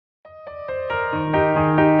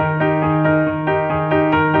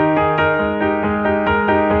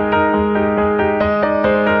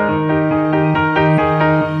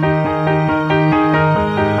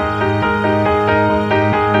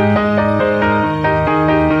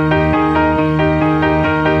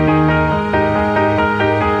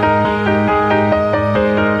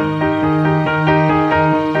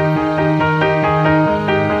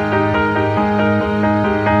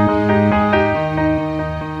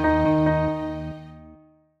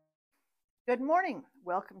Good morning.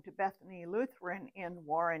 Welcome to Bethany Lutheran in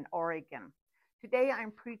Warren, Oregon. Today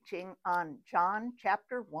I'm preaching on John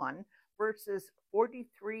chapter 1, verses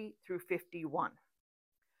 43 through 51.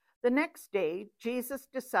 The next day, Jesus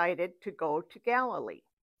decided to go to Galilee.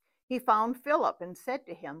 He found Philip and said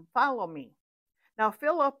to him, "Follow me." Now,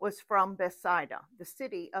 Philip was from Bethsaida, the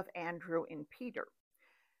city of Andrew and Peter.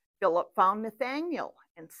 Philip found Nathanael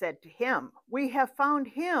and said to him, "We have found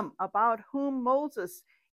him about whom Moses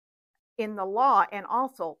in the law and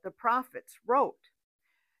also the prophets wrote,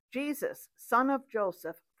 Jesus, son of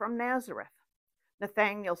Joseph from Nazareth."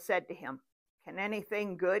 Nathanael said to him, "Can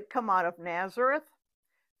anything good come out of Nazareth?"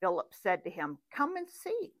 Philip said to him, "Come and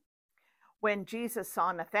see." When Jesus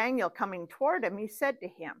saw Nathanael coming toward him, he said to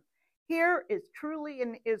him, "Here is truly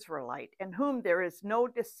an Israelite in whom there is no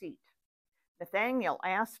deceit." Nathanael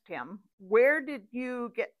asked him, "Where did you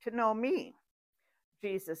get to know me?"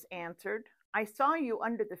 Jesus answered, "I saw you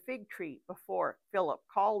under the fig tree before Philip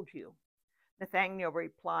called you." Nathanael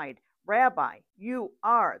replied, "Rabbi, you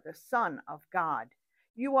are the Son of God.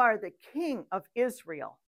 You are the King of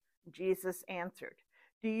Israel." Jesus answered,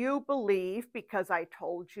 "Do you believe because I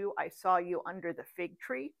told you I saw you under the fig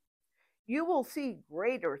tree? You will see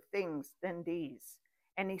greater things than these."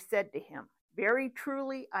 And he said to him, "Very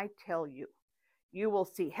truly I tell you, you will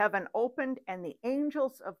see heaven opened and the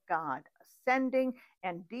angels of God ascending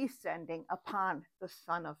and descending upon the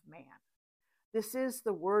Son of Man." This is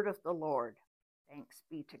the word of the Lord. Thanks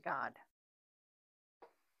be to God.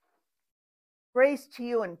 Grace to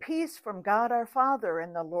you and peace from God our Father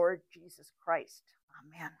and the Lord Jesus Christ.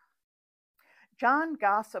 Amen. John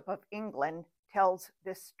Gossip of England tells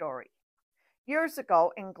this story. Years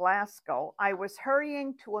ago in Glasgow, I was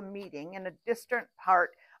hurrying to a meeting in a distant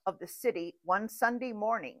part of the city one Sunday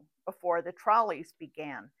morning before the trolleys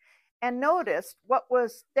began, and noticed what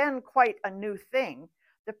was then quite a new thing,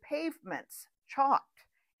 the pavements chalked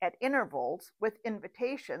at intervals with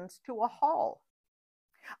invitations to a hall.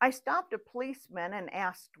 I stopped a policeman and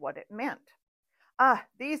asked what it meant.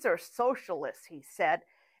 These are socialists," he said,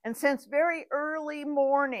 "and since very early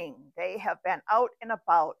morning they have been out and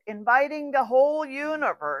about, inviting the whole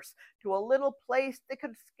universe to a little place that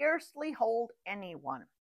could scarcely hold anyone.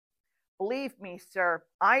 Believe me, sir,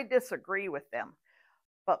 I disagree with them.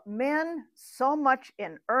 But men so much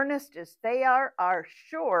in earnest as they are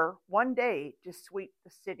sure one day to sweep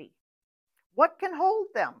the city. What can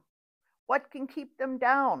hold them? What can keep them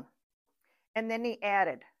down?" And then he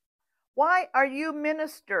added, "Why are you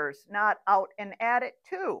ministers not out and at it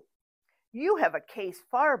too? You have a case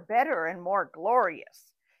far better and more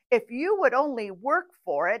glorious. If you would only work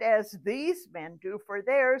for it as these men do for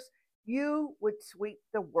theirs, you would sweep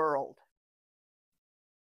the world."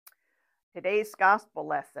 Today's gospel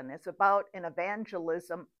lesson is about an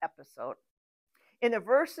evangelism episode. In the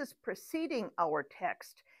verses preceding our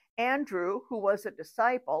text, Andrew, who was a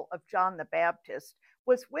disciple of John the Baptist,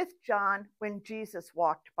 was with John when Jesus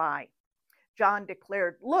walked by. John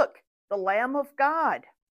declared, "Look, the Lamb of God."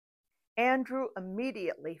 Andrew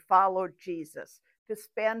immediately followed Jesus to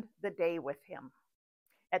spend the day with him.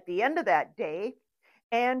 At the end of that day,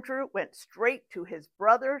 Andrew went straight to his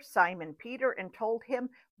brother Simon Peter and told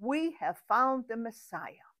him, "We have found the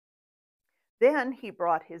Messiah." Then he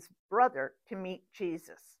brought his brother to meet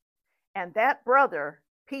Jesus. And that brother,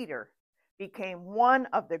 Peter, became one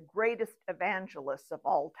of the greatest evangelists of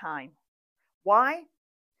all time. Why?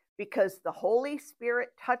 Because the Holy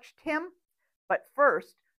Spirit touched him, but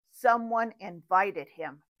first, someone invited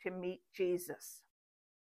him to meet Jesus.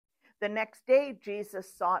 The next day,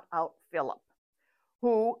 Jesus sought out Philip,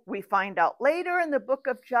 who we find out later in the book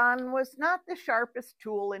of John was not the sharpest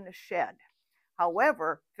tool in the shed.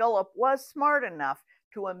 However, Philip was smart enough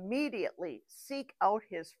to immediately seek out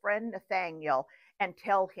his friend Nathanael and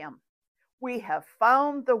tell him, "We have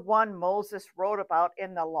found the one Moses wrote about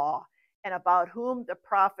in the law and about whom the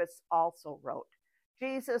prophets also wrote,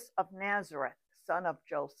 Jesus of Nazareth, son of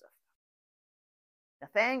Joseph."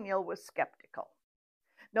 Nathanael was skeptical.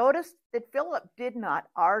 Notice that Philip did not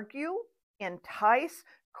argue, entice,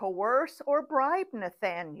 coerce, or bribe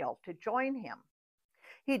Nathanael to join him.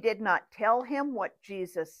 He did not tell him what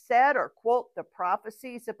Jesus said or quote the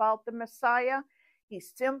prophecies about the Messiah. He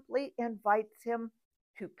simply invites him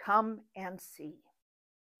to come and see.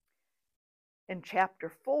 In chapter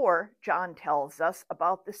 4, John tells us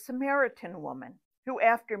about the Samaritan woman who,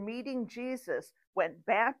 after meeting Jesus, went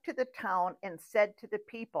back to the town and said to the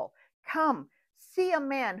people, "Come, see a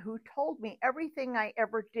man who told me everything I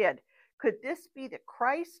ever did. Could this be the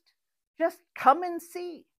Christ? Just come and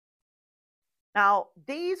see." Now,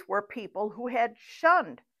 these were people who had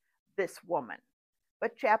shunned this woman.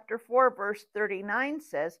 But chapter 4, verse 39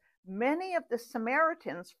 says, Many of the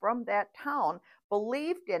Samaritans from that town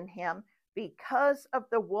believed in him because of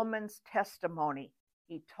the woman's testimony.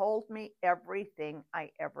 He told me everything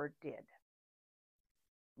I ever did.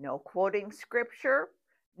 No quoting scripture,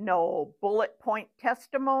 no bullet point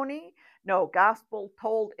testimony, no gospel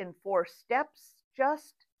told in 4 steps,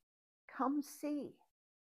 just come see.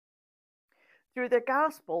 Through the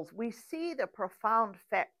Gospels, we see the profound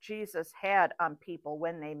effect Jesus had on people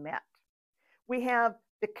when they met. We have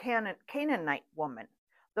the Canaanite woman,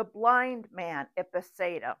 the blind man at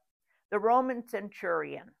Bethsaida, the Roman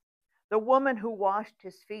centurion, the woman who washed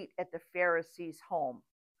his feet at the Pharisee's home,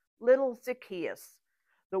 little Zacchaeus,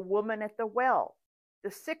 the woman at the well,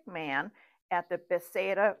 the sick man at the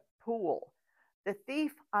Bethsaida pool, the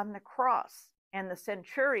thief on the cross, and the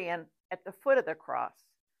centurion at the foot of the cross,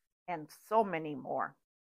 and so many more.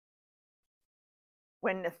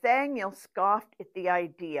 When Nathanael scoffed at the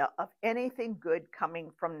idea of anything good coming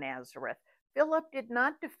from Nazareth, Philip did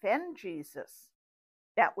not defend Jesus.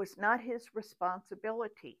 That was not his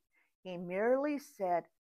responsibility. He merely said,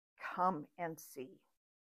 "Come and see."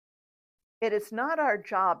 It is not our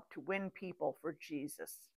job to win people for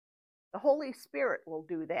Jesus. The Holy Spirit will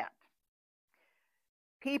do that.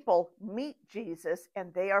 People meet Jesus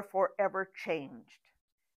and they are forever changed.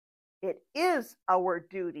 It is our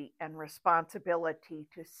duty and responsibility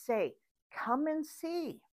to say, "Come and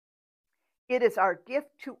see." It is our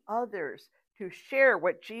gift to others to share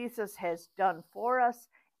what Jesus has done for us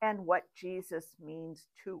and what Jesus means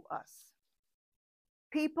to us.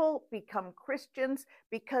 People become Christians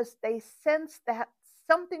because they sense that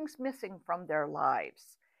something's missing from their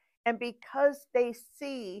lives, and because they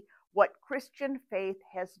see what Christian faith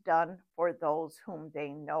has done for those whom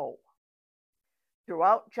they know.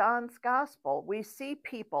 Throughout John's Gospel, we see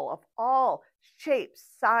people of all shapes,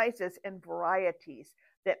 sizes, and varieties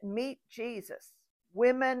that meet Jesus,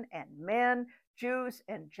 women and men, Jews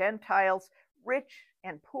and Gentiles, rich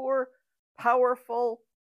and poor, powerful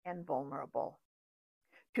and vulnerable.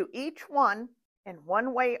 To each one, in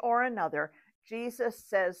one way or another, Jesus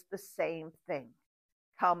says the same thing: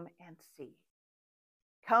 come and see.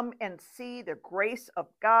 Come and see the grace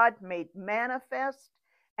of God made manifest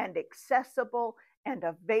and accessible and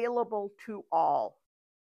available to all.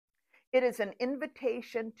 It is an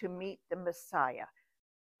invitation to meet the Messiah,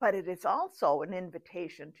 but it is also an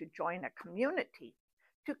invitation to join a community,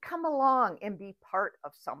 to come along and be part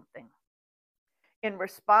of something. In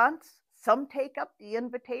response, some take up the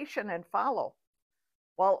invitation and follow,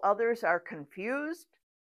 while others are confused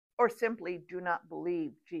or simply do not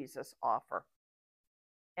believe Jesus' offer.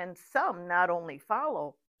 And some not only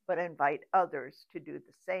follow, but invite others to do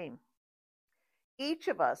the same. Each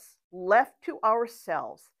of us, left to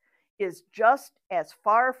ourselves, is just as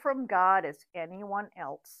far from God as anyone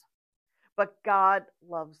else. But God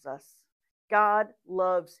loves us. God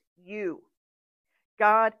loves you.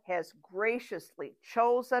 God has graciously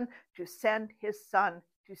chosen to send his Son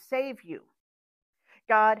to save you.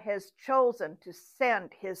 God has chosen to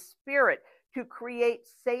send his Spirit to create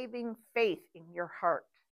saving faith in your heart.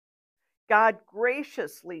 God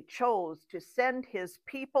graciously chose to send his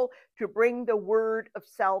people to bring the word of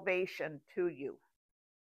salvation to you.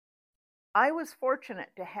 I was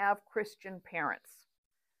fortunate to have Christian parents.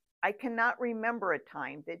 I cannot remember a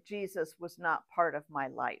time that Jesus was not part of my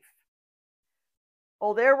life.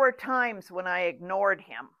 Oh, there were times when I ignored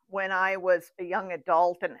him, when I was a young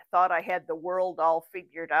adult and thought I had the world all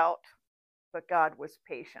figured out, but God was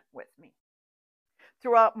patient with me.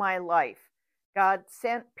 Throughout my life, God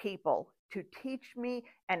sent people to teach me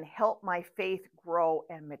and help my faith grow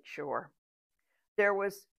and mature. There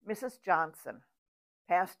was Mrs. Johnson,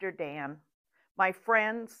 Pastor Dan, my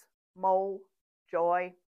friends, Mo,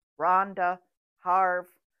 Joy, Rhonda, Harv,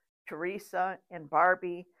 Teresa, and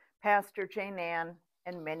Barbie, Pastor Jane Ann,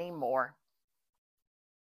 and many more.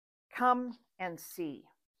 Come and see.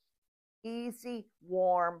 Easy,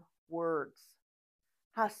 warm words.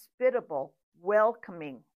 Hospitable,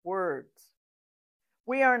 welcoming words.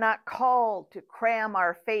 We are not called to cram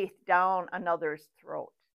our faith down another's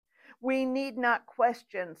throat. We need not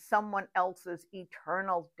question someone else's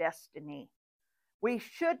eternal destiny. We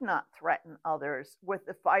should not threaten others with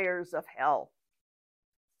the fires of hell.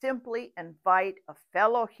 Simply invite a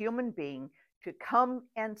fellow human being to come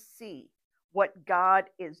and see what God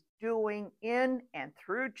is doing in and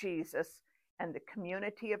through Jesus and the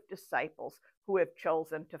community of disciples who have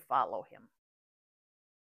chosen to follow him.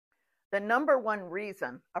 The number one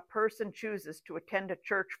reason a person chooses to attend a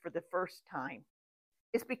church for the first time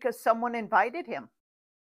is because someone invited him.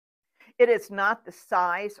 It is not the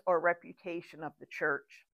size or reputation of the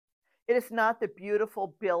church. It is not the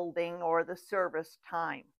beautiful building or the service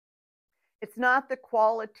time. It's not the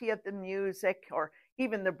quality of the music or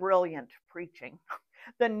even the brilliant preaching.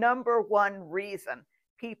 The number one reason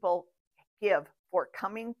people give for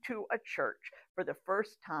coming to a church for the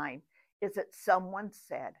first time is that someone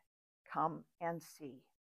said, "Come and see."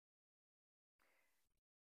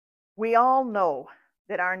 We all know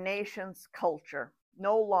that our nation's culture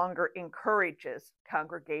no longer encourages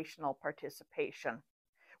congregational participation,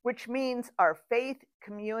 which means our faith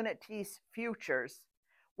community's futures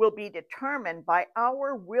will be determined by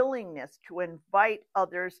our willingness to invite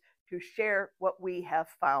others to share what we have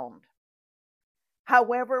found.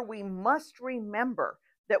 However, we must remember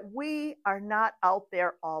that we are not out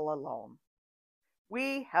there all alone.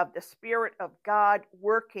 We have the Spirit of God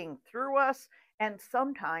working through us and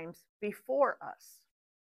sometimes before us.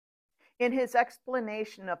 In his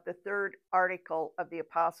explanation of the third article of the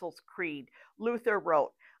Apostles' Creed, Luther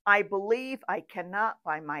wrote, "I believe I cannot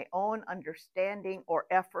by my own understanding or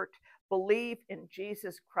effort believe in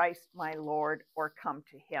Jesus Christ my Lord or come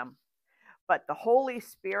to him. But the Holy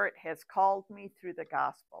Spirit has called me through the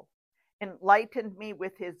gospel, enlightened me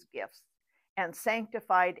with his gifts, and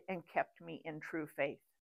sanctified and kept me in true faith.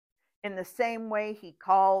 In the same way, he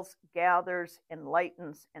calls, gathers,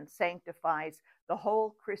 enlightens, and sanctifies the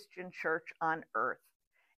whole Christian church on earth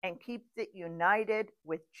and keeps it united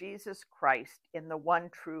with Jesus Christ in the one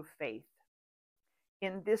true faith.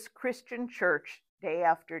 In this Christian church, day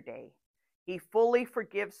after day, he fully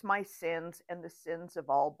forgives my sins and the sins of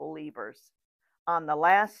all believers. On the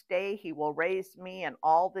last day, he will raise me and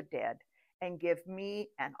all the dead and give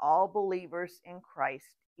me and all believers in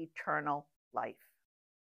Christ eternal life."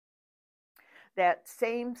 That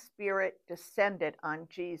same Spirit descended on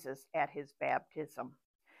Jesus at his baptism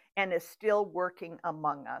and is still working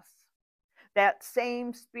among us. That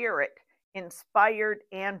same Spirit inspired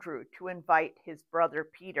Andrew to invite his brother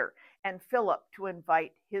Peter and Philip to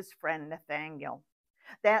invite his friend Nathanael.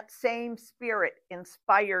 That same Spirit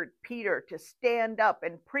inspired Peter to stand up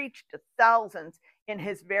and preach to thousands in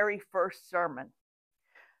his very first sermon.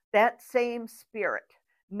 That same Spirit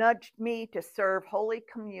nudged me to serve Holy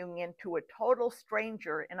Communion to a total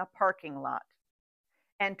stranger in a parking lot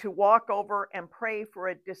and to walk over and pray for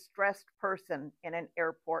a distressed person in an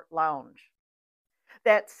airport lounge.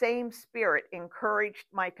 That same Spirit encouraged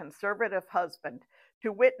my conservative husband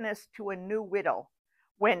to witness to a new widow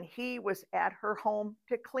when he was at her home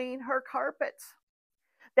to clean her carpets.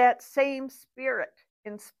 That same Spirit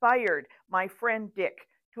inspired my friend Dick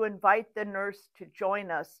to invite the nurse to join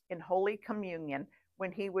us in Holy Communion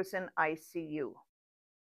when he was in ICU.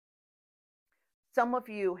 Some of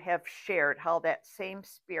you have shared how that same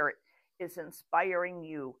Spirit is inspiring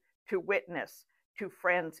you to witness to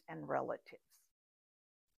friends and relatives.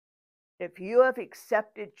 If you have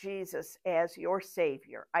accepted Jesus as your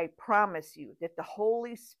Savior, I promise you that the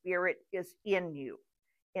Holy Spirit is in you,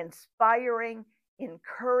 inspiring,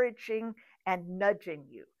 encouraging, and nudging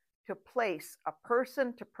you to place a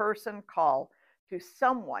person-to-person call to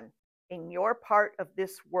someone in your part of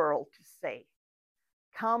this world to say,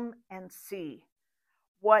 "Come and see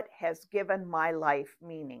what has given my life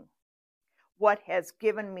meaning, what has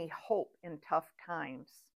given me hope in tough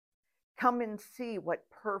times. Come and see what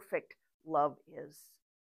perfect love is.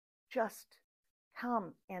 Just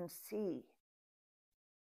come and see."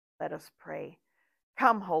 Let us pray.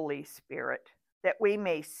 Come, Holy Spirit, that we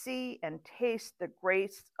may see and taste the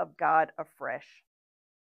grace of God afresh.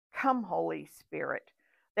 Come, Holy Spirit,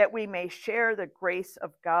 that we may share the grace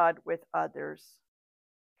of God with others.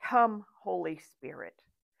 Come, Holy Spirit,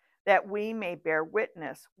 that we may bear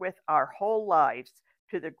witness with our whole lives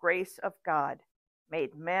to the grace of God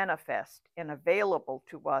made manifest and available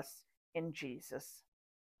to us in Jesus.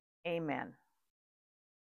 Amen.